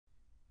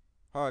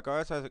Hi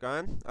guys, how's it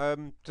going?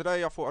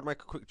 Today I thought I'd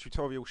make a quick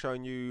tutorial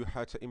showing you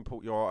how to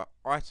import your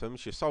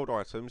items, your sold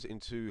items,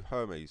 into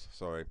Hermes.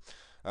 Sorry.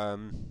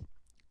 Um,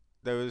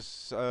 there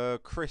was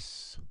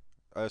Chris,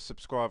 a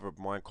subscriber of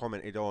mine,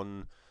 commented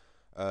on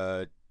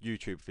a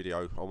YouTube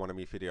video on one of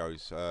my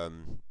videos,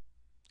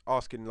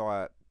 asking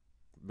like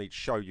me to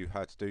show you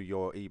how to do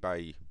your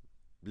eBay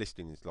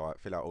listings, like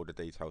fill out all the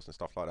details and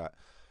stuff like that.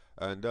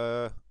 And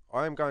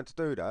I am going to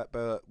do that,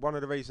 but one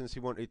of the reasons he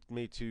wanted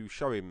me to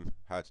show him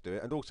how to do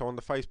it, and also on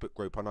the Facebook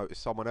group, I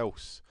noticed someone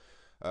else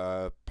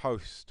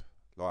post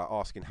like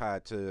asking how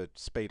to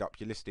speed up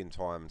your listing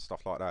time and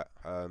stuff like that.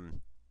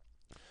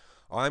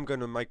 I am going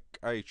to make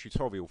a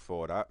tutorial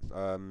for that.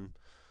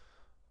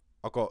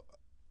 I've got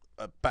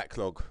a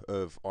backlog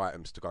of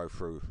items to go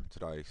through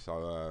today,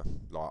 so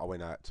like I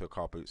went out to a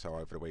car boot sale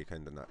over the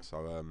weekend and that.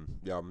 So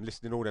yeah, I'm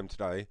listing all them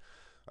today.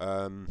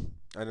 And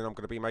then I'm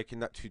going to be making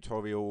that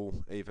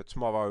tutorial either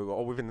tomorrow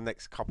or within the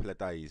next couple of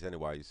days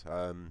anyways.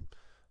 As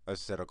I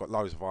said, I've got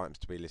loads of items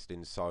to be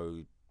listing,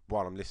 so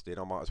while I'm listing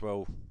I might as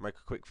well make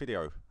a quick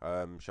video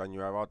showing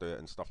you how I do it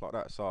and stuff like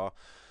that. So,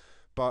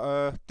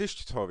 but this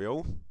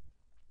tutorial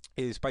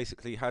is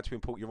basically how to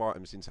import your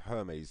items into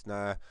Hermes.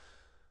 Now,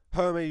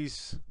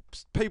 Hermes,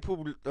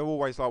 people are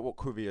always like, what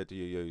courier do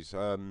you use?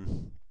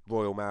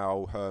 Royal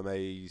Mail,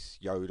 Hermes,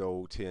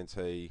 Yodel,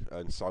 TNT,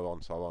 and so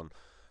on, so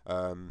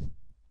on.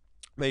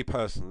 Me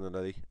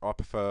personally, I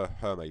prefer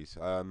Hermes.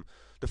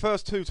 The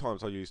first two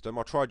times I used them,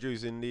 I tried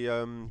using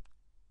the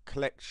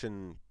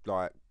collection,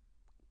 like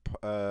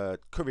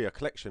courier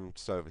collection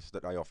service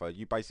that they offer.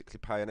 You basically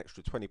pay an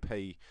extra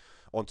 20p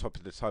on top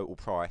of the total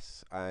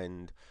price,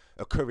 and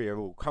a courier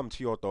will come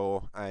to your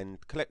door and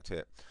collect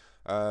it.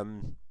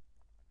 Um,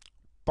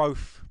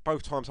 both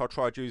times I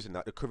tried using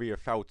that, the courier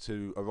failed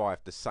to arrive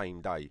the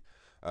same day.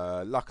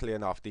 Luckily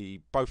enough,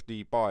 the both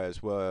the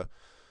buyers were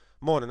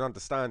more than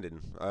understanding.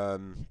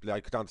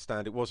 They could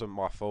understand it wasn't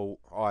my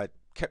fault. I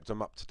kept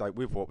them up to date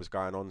with what was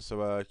going on.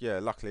 So yeah,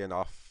 luckily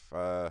enough,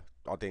 I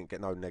didn't get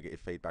no negative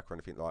feedback or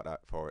anything like that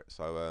for it.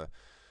 So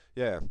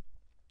yeah,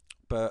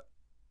 but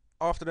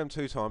after them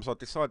two times, I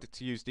decided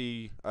to use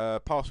the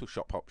parcel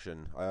shop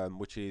option,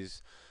 which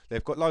is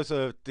they've got loads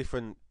of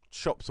different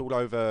shops all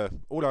over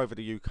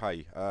the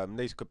UK.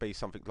 These could be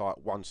something like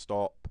One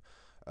Stop,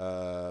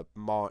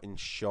 Martin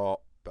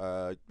Shop,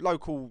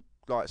 local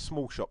like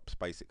small shops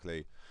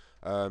basically.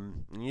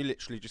 And you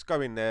literally just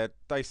go in there,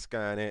 they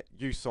scan it,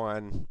 you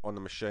sign on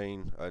the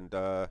machine, and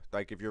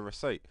they give you a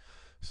receipt.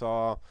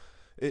 So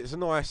it's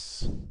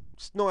nice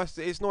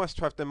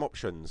to have them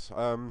options.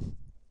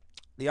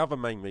 The other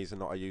main reason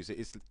that I use it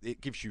is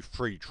it gives you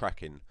free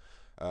tracking.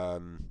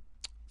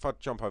 If I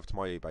jump over to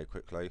my eBay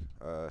quickly,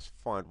 let's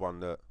find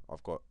one that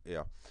I've got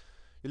here.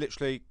 You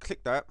literally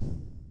click that,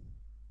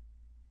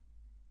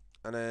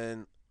 and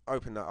then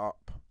open that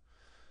up,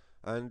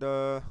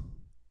 and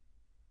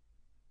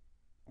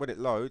when it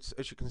loads,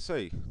 as you can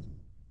see,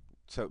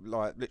 so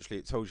like literally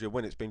it tells you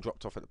when it's been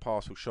dropped off at the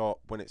parcel shop,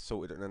 when it's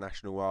sorted at the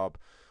national hub,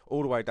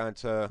 all the way down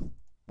to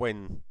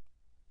when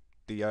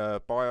the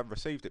buyer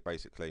received it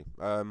basically.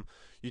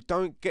 You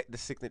don't get the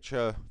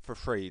signature for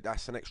free,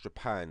 that's an extra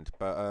pound,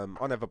 but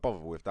I never bother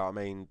with that. I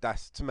mean,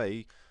 that's, to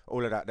me,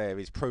 all of that there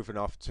is proof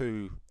enough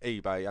to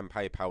eBay and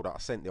PayPal that I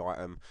sent the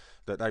item,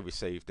 that they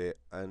received it,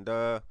 and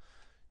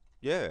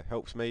yeah,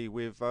 helps me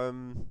with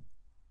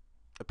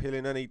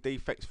appealing any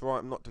defects for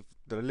item not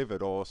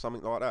delivered or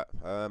something like that.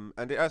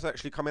 And it has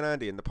actually come in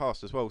handy in the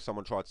past as well.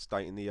 Someone tried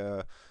stating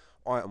the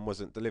item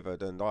wasn't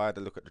delivered, and I had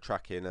a look at the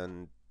tracking,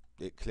 and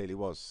it clearly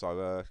was.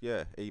 So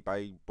yeah,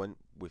 eBay went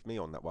with me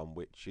on that one,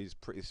 which is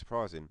pretty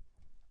surprising.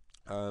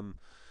 Um,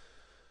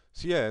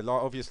 so yeah,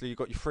 like obviously you've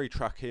got your free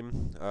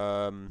tracking,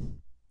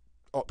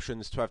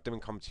 options to have them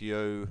come to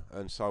you,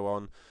 and so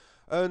on.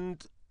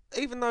 And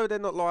even though they're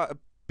not like a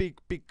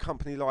big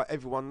company like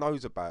everyone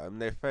knows about them,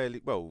 they're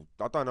fairly well.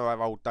 I don't know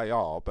how old they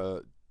are,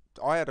 but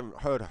I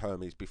hadn't heard of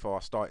Hermes before I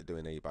started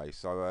doing eBay.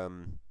 So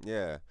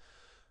yeah,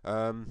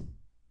 um,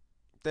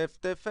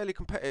 they're fairly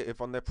competitive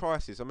on their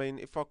prices. I mean,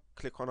 if I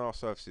click on our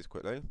services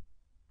quickly,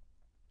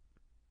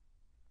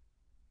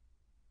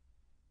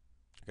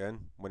 again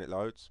when it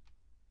loads.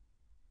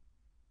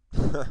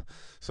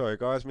 Sorry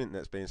guys, my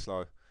internet's being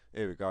slow.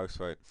 Here we go,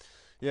 sweet.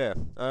 Yeah,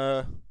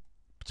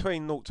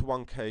 between 0 to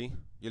 1 key,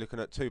 you're looking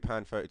at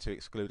 £2.32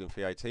 excluding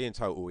VAT. In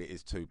total, it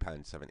is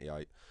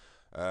 £2.78.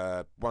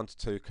 1 to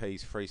 2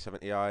 keys,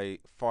 3.78.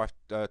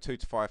 2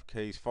 to 5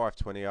 keys,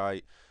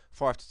 5.28.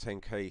 5 to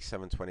 10 keys,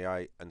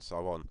 7.28, and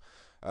so on.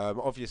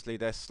 Obviously,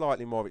 they're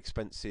slightly more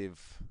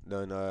expensive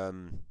than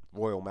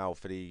Royal Mail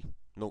for the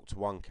 0 to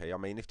 1 key. I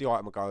mean, if the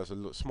item goes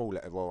a small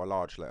letter or a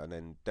large letter,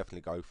 then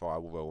definitely go for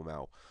Royal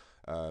Mail.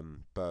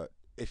 But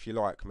if you're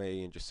like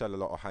me and just sell a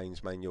lot of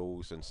Haynes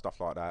manuals and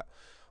stuff like that,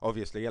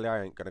 obviously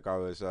LA ain't going to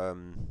go as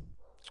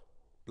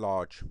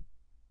large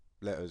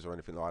letters or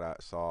anything like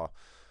that. So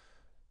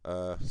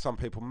some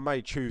people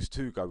may choose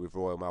to go with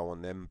Royal Mail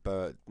on them,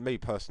 but me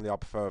personally, I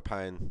prefer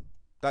paying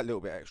that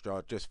little bit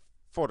extra just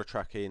for the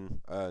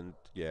tracking, and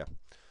yeah.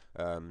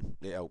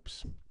 It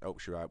helps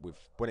you out with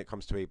when it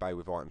comes to eBay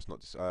with items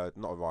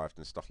not arrived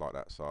and stuff like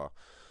that. So,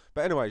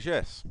 but anyways,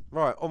 yes,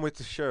 right, on with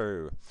the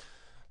show.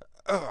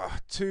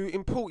 To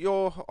import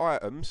your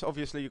items,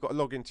 obviously you've got to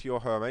log into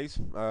your Hermes,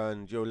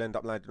 and you'll end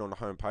up landing on the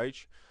home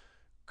page.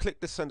 Click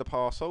the send a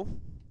parcel,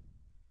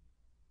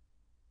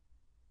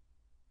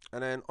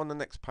 and then on the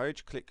next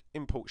page, click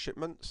import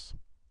shipments.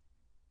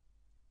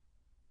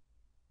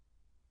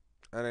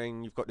 And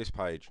then you've got this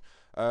page.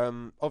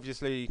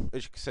 Obviously,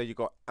 as you can see, you've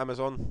got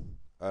Amazon,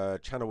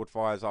 Channel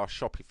Advisor,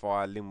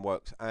 Shopify,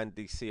 Linkworks, and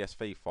the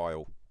CSV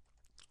file.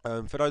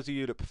 For those of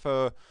you that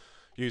prefer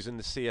using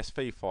the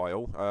CSV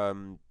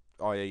file,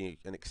 i.e.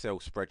 an Excel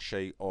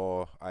spreadsheet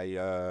or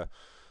a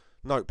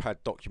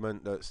notepad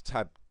document that's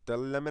tab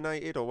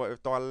delaminated or whatever,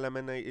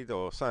 delaminated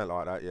or something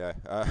like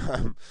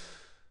that,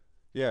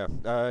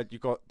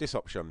 you've got this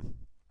option.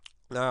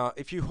 Now,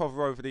 if you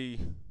hover over the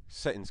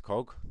settings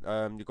cog,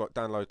 you've got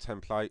download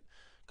template.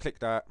 Click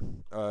that,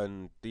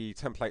 and the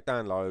template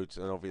downloads,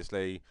 and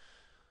obviously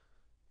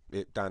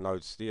it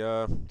downloads the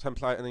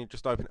template, and then you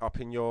just open it up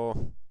in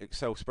your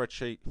Excel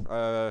spreadsheet.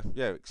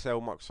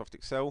 Excel, Microsoft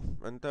Excel,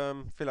 and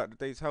fill out the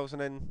details,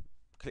 and then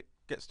click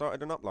get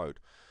started and upload.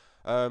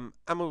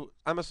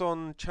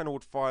 Amazon, Channel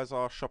Advisor,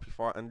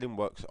 Shopify, and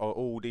Linkworks are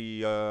all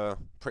the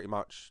pretty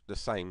much the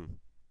same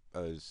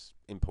as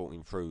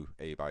importing through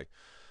eBay,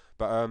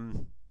 but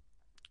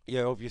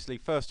obviously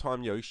first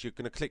time use, you're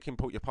going to click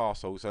import your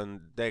parcels,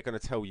 and they're going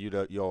to tell you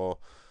that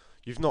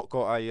you've not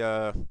got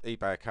a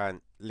eBay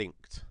account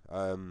linked.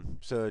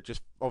 So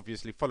just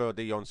obviously follow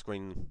the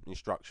on-screen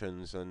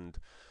instructions, and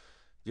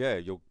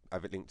you'll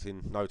have it linked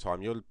in no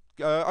time. It'll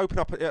open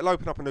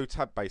up a new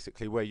tab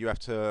basically where you have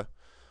to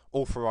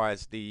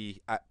authorize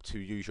the app to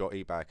use your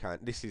eBay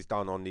account. This is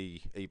done on the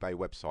eBay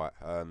website.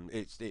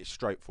 It's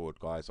straightforward,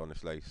 guys,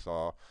 honestly.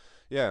 So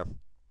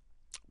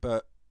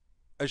but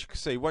as you can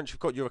see, once you've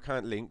got your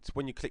account linked,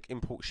 when you click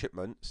import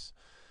shipments,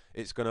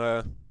 it's going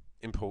to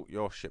import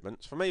your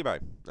shipments from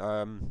eBay.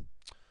 And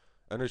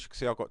as you can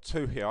see, I've got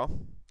two here.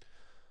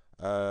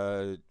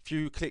 If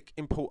you click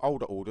import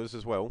older orders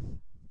as well,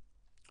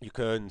 you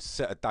can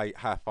set a date,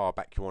 how far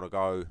back you want to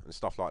go and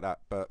stuff like that.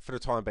 But for the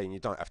time being, you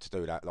don't have to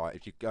do that. Like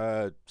if you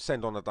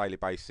send on a daily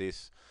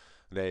basis,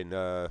 then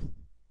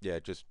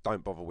just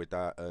don't bother with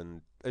that.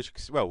 And as you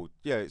can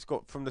see, it's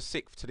got from the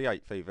 6th to the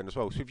 8th even as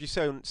well. So if you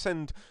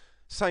send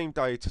same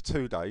day to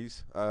 2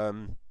 days,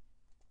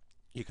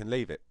 you can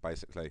leave it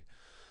basically.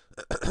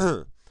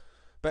 But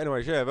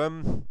anyways,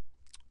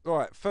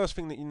 right, first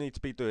thing that you need to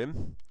be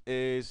doing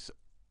is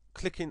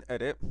clicking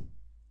edit,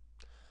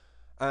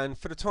 and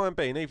for the time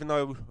being, even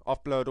though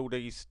I've blurred all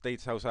these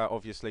details out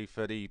obviously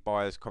for the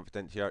buyer's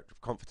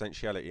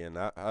confidentiality and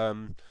that,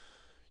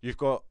 you've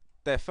got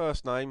their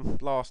first name,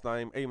 last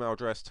name, email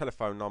address,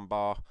 telephone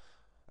number,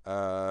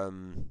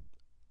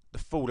 the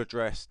full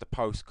address, the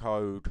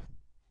postcode,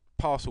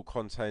 parcel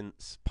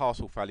contents,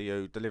 parcel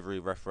value, delivery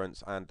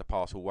reference, and the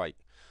parcel weight.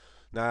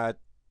 Now,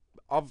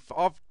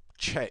 I've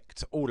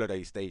checked all of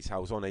these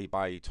details on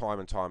eBay time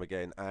and time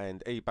again,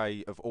 and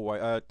eBay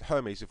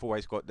Hermes have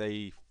always got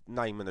the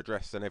name and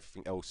address and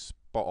everything else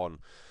spot on.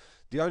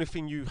 The only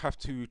thing you have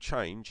to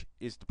change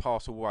is the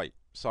parcel weight.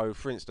 So,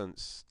 for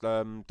instance,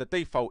 the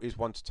default is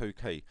 1 to 2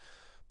 key.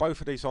 Both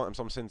of these items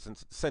I'm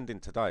sending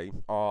today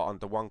are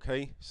under 1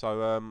 key,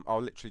 so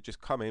I'll literally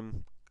just come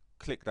in,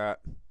 click that,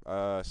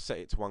 set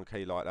it to 1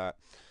 key like that,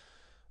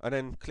 and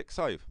then click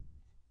save.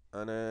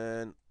 And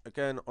then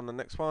again on the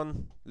next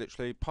one,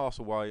 literally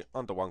parcel weight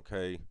under 1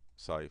 key,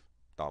 save,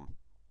 done.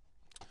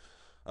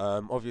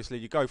 Obviously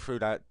you go through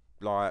that,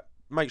 like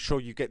make sure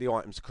you get the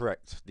items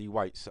correct, the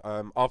weights.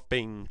 I've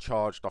been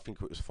charged, I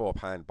think it was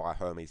 £4 by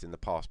Hermes in the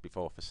past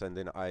before for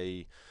sending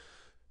a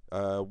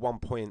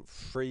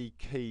 1.3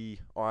 key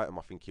item,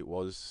 I think it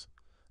was,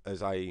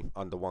 as a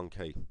under 1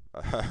 key.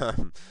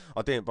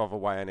 I didn't bother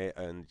weighing it,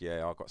 and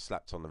I got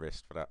slapped on the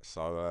wrist for that.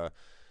 So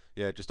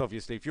just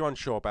obviously if you're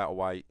unsure about a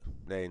weight,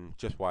 then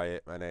just weigh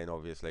it, and then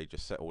obviously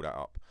just set all that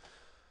up.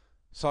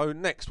 So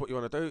next what you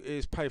want to do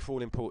is pay for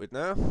all imported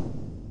now,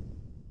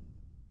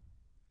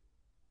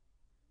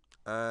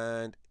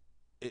 and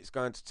it's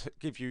going to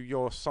give you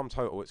your sum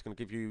total. It's going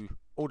to give you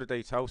all the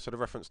details, so the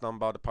reference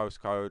number, the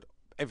postcode,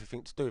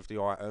 everything to do with the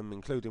item,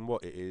 including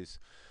what it is,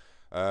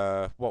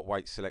 what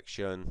weight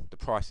selection, the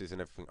prices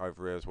and everything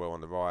over here as well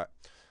on the right,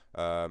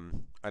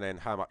 and then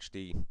how much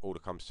the order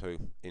comes to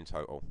in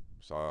total.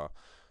 So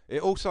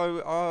it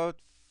also, I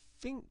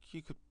think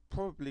you could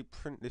probably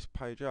print this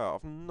page out.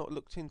 I've not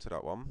looked into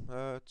that one.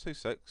 2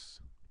 secs,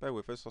 bear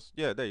with us.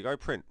 Yeah, there you go,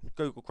 print.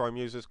 Google Chrome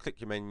users,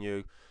 click your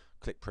menu,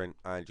 click print,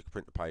 and you can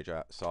print the page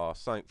out. So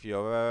something for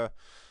your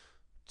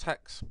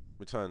tax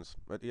returns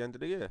at the end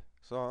of the year.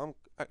 So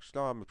my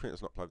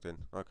printer's not plugged in.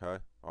 Okay,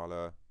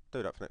 I'll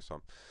do that for next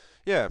time.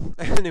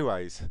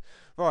 Anyways,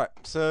 right,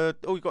 so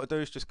all you've got to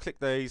do is just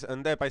click these,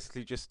 and they're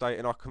basically just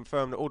stating, I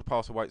confirm that all the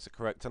parcel weights are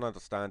correct and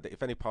understand that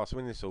if any parcel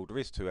in this order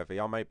is too heavy,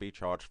 I may be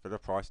charged for the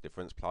price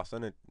difference plus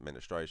an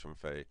administration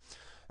fee.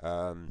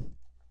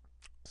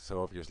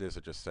 So obviously, as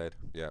I just said,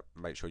 yeah,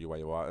 make sure you weigh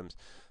your items.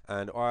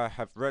 And I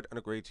have read and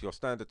agreed to your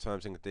standard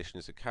terms and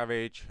conditions of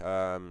carriage.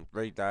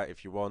 Read that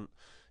if you want.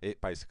 It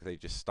basically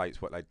just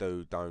states what they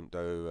do, don't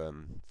do,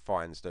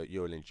 fines that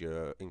you'll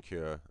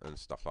incur, and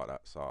stuff like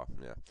that. So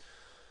yeah.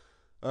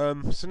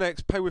 So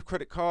next, pay with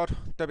credit card,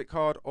 debit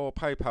card, or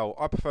PayPal.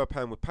 I prefer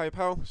paying with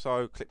PayPal,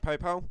 so click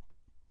PayPal.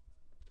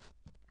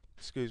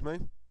 Excuse me.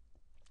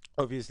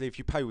 Obviously, if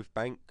you pay with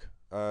bank,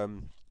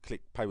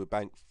 click pay with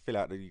bank, fill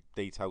out the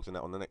details and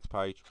that on the next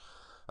page.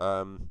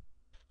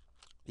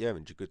 Yeah,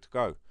 and you're good to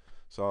go.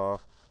 So,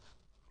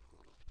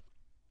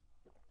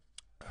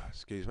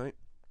 excuse me.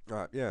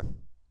 Right, yeah.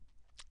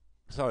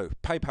 So,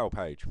 PayPal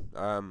page.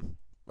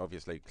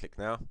 Obviously, click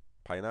now,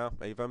 pay now,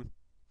 even.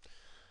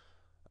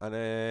 And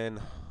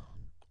then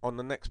on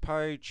the next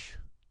page,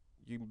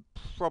 you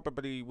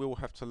probably will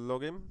have to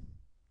log in.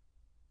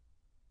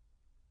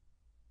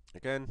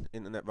 Again,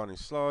 internet running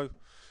slow.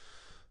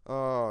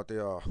 Oh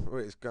dear,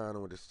 what is going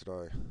on with this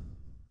today?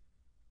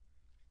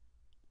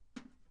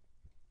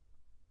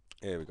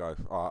 Here we go.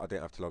 Oh, I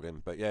didn't have to log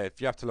in, but yeah,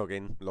 if you have to log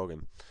in, log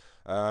in.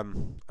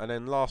 And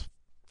then last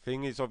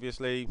thing is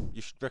obviously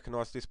you should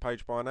recognise this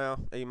page by now.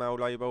 Email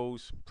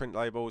labels, print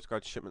labels, go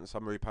to shipment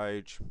summary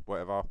page,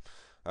 whatever.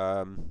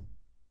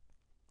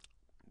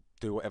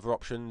 Do whatever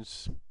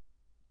options,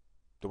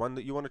 the one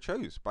that you want to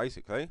choose,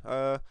 basically.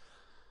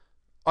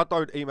 I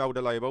don't email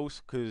the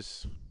labels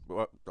because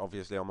well,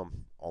 obviously I'm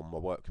on my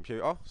work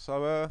computer.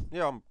 So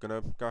yeah, I'm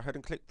gonna go ahead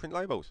and click print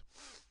labels.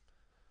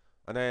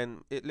 And then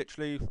it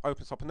literally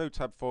opens up a new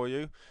tab for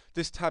you.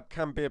 This tab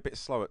can be a bit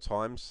slow at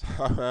times.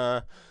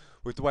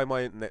 With the way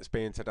my internet's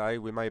being today,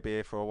 we may be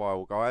here for a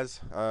while, guys.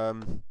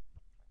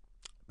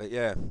 But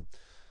yeah,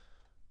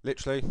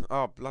 literally,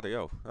 oh bloody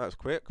hell, that was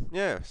quick.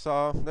 Yeah,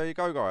 so there you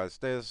go, guys.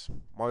 There's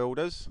my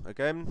orders.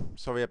 Again,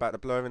 sorry about the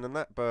blurring and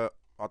that, but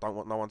I don't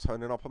want no one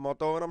turning up on my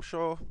door, and I'm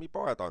sure me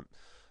buyer don't.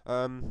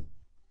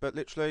 But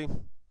literally,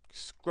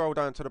 scroll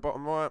down to the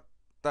bottom right.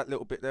 That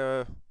little bit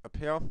there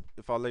appear.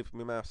 If I leave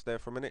my mouse there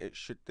for a minute, it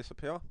should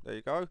disappear. There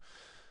you go.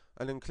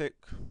 And then click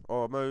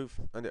or move,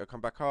 and it'll come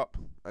back up.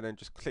 And then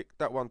just click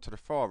that one to the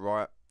far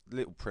right,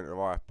 little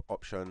printer eye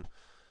option.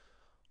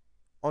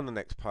 On the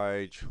next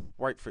page,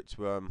 wait for it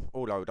to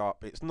all load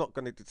up. It's not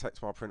going to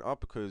detect my printer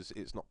because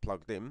it's not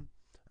plugged in,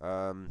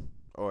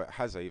 or it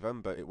has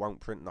even, but it won't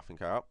print nothing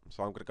out.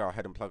 So I'm going to go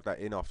ahead and plug that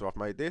in after I've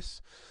made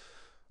this.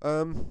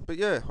 But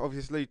yeah,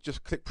 obviously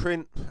just click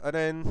print and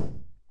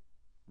then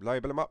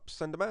label them up,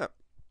 send them out.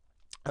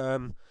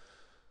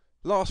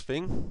 Last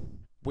thing,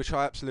 which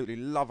I absolutely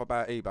love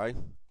about eBay,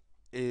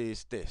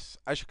 is this.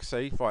 As you can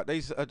see, right,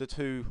 these are the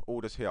two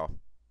orders here.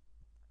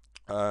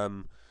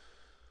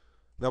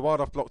 Now,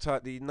 while I've blocked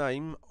out the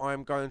name,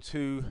 I'm going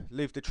to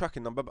leave the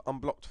tracking number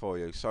unblocked for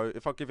you. So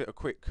if I give it a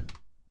quick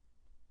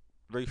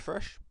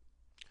refresh,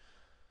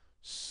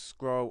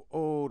 scroll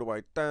all the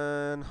way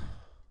down,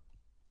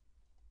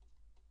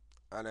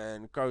 and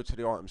then go to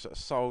the items that are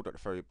sold at the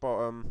very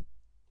bottom.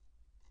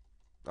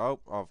 Oh,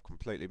 I've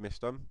completely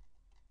missed them.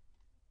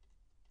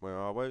 Where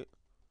are we?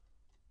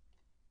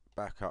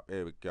 Back up,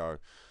 here we go.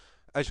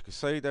 As you can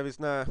see, there is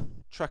now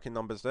tracking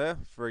numbers there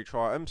for each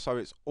item, so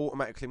it's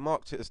automatically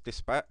marked it as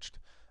dispatched,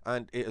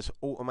 and it has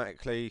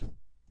automatically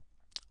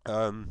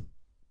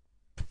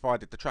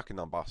provided the tracking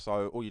number.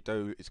 So all you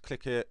do is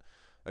click it,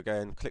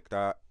 again, click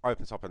that,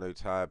 opens up a new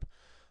tab,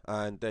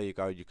 and there you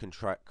go, you can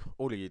track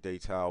all of your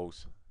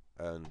details,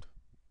 and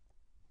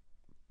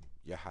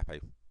you're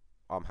happy.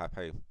 I'm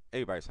happy,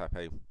 eBay's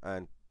happy,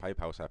 and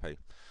PayPal's happy.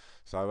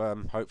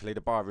 So hopefully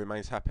the buyer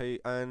remains happy,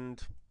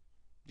 and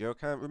your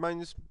account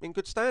remains in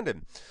good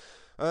standing.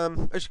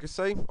 As you can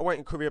see,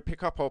 awaiting courier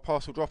pickup or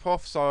parcel drop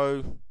off.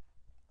 So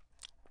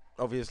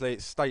obviously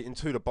it's stating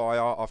to the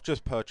buyer, I've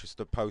just purchased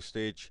the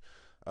postage,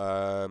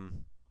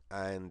 and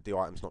the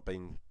item's not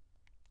been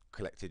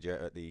collected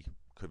yet at the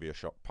courier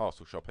shop,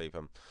 parcel shop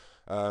even.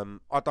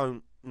 I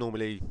don't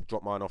normally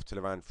drop mine off till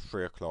around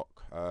 3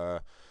 o'clock.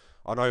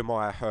 I know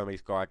my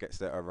Hermes guy gets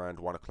there around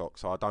 1 o'clock,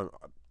 so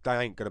they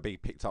ain't going to be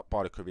picked up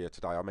by the courier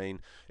today. I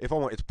mean, if I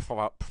wanted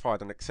to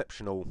provide an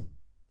exceptional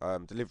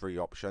delivery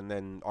option,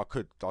 then I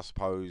could, I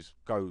suppose,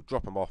 go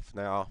drop them off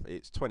now.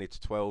 It's 20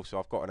 to 12, so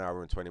I've got an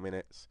hour and 20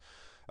 minutes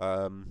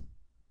to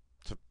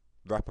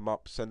wrap them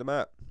up, send them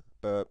out.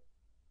 But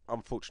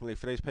unfortunately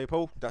for these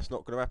people, that's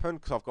not going to happen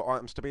because I've got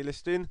items to be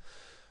listing,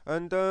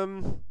 and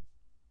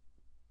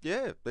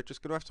yeah, they're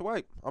just going to have to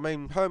wait. I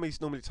mean,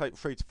 Hermes normally take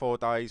 3 to 4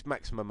 days,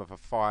 maximum of a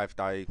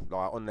 5-day.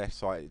 Like on their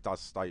site, it does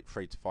state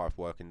 3 to 5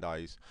 working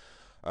days.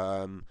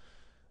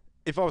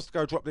 If I was to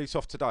go drop these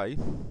off today,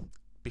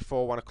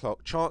 before 1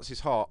 o'clock,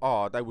 chances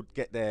are they would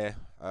get there.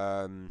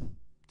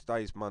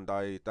 Today's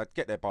Monday, they'd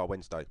get there by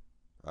Wednesday.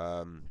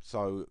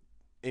 So,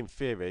 in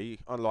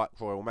theory, unlike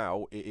Royal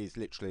Mail, it is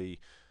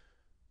literally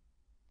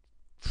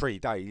 3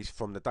 days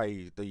from the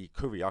day the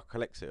courier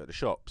collects it at the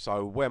shop.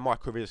 So where my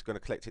courier is going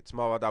to collect it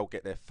tomorrow, they'll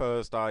get there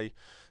Thursday.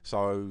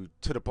 So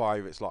to the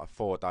buyer, it's like a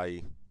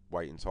 4-day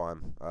waiting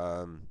time.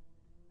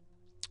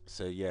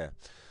 So yeah.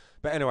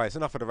 But anyways,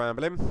 enough of the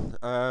rambling.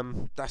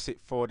 That's it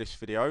for this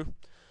video.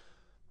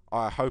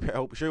 I hope it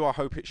helps you. I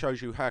hope it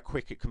shows you how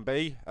quick it can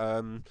be.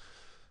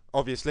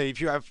 Obviously, if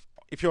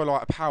you're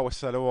like a power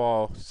seller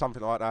or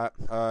something like that,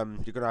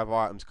 you're gonna have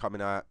items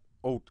coming out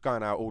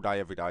going out all day,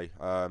 every day.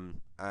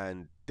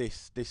 And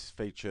this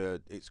feature,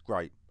 it's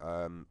great.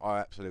 I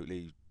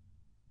absolutely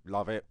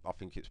love it. I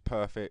think it's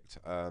perfect.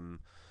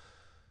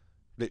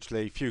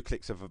 Literally, a few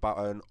clicks of a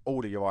button,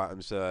 all of your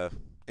items are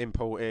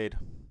imported,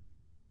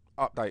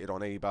 updated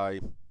on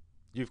eBay.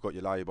 You've got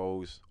your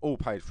labels, all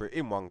paid for it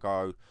in one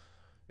go.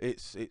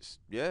 It's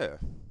yeah,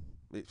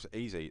 it's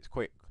easy, it's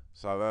quick.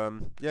 So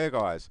yeah,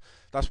 guys,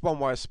 that's one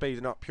way of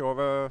speeding up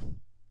your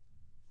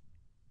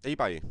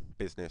eBay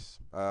business.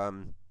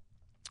 As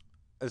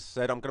I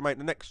said, I'm gonna make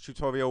the next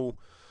tutorial.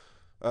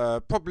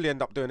 Probably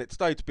end up doing it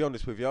today, to be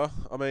honest with you.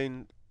 I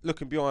mean,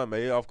 looking behind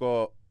me, I've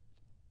got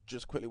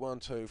just quickly 1,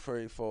 2,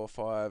 3, 4,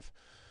 5,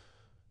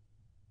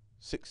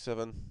 6,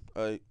 7,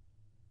 8,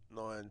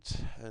 9,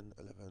 10,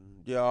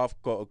 11. Yeah,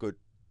 I've got a good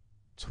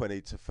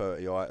 20 to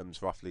 30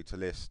 items roughly to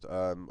list.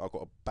 I've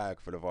got a bag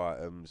full of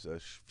items, a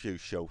few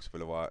shelves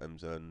full of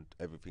items, and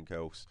everything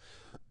else.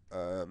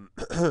 A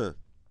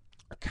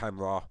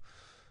camera.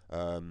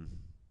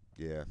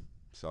 Yeah,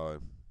 so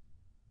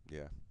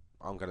yeah,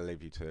 I'm gonna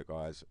leave you to it,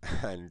 guys,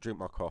 and drink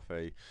my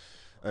coffee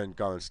and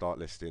go and start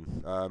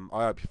listing.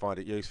 I hope you find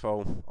it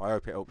useful. I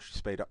hope it helps you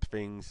speed up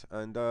things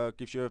and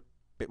gives you a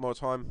bit more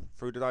time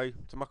through the day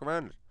to muck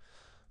around.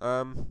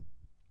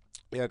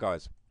 Yeah,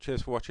 guys,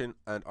 cheers for watching,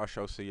 and I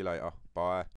shall see you later. Bye.